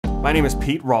My name is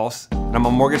Pete Rohlfs, and I'm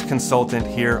a mortgage consultant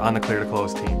here on the Clear to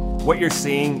Close team. What you're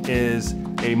seeing is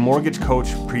a mortgage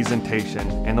coach presentation,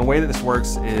 and the way that this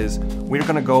works is we're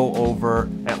going to go over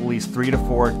at least 3 to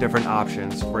 4 different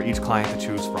options for each client to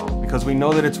choose from, because we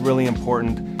know that it's really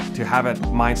important to have a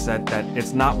mindset that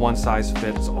it's not one size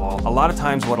fits all. A lot of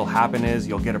times what'll happen is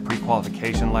you'll get a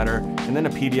pre-qualification letter and then a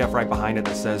PDF right behind it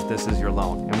that says this is your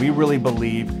loan. And we really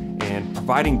believe in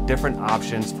providing different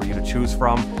options for you to choose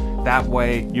from. That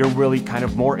way, you're really kind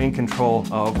of more in control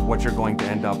of what you're going to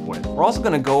end up with. We're also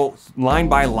gonna go line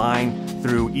by line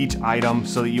through each item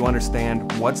so that you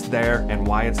understand what's there and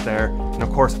why it's there. And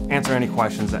of course, answer any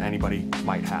questions that anybody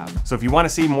might have. So if you wanna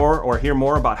see more or hear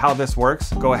more about how this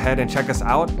works, go ahead and check us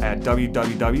out at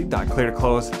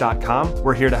www.cleartoclose.com.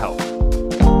 We're here to help.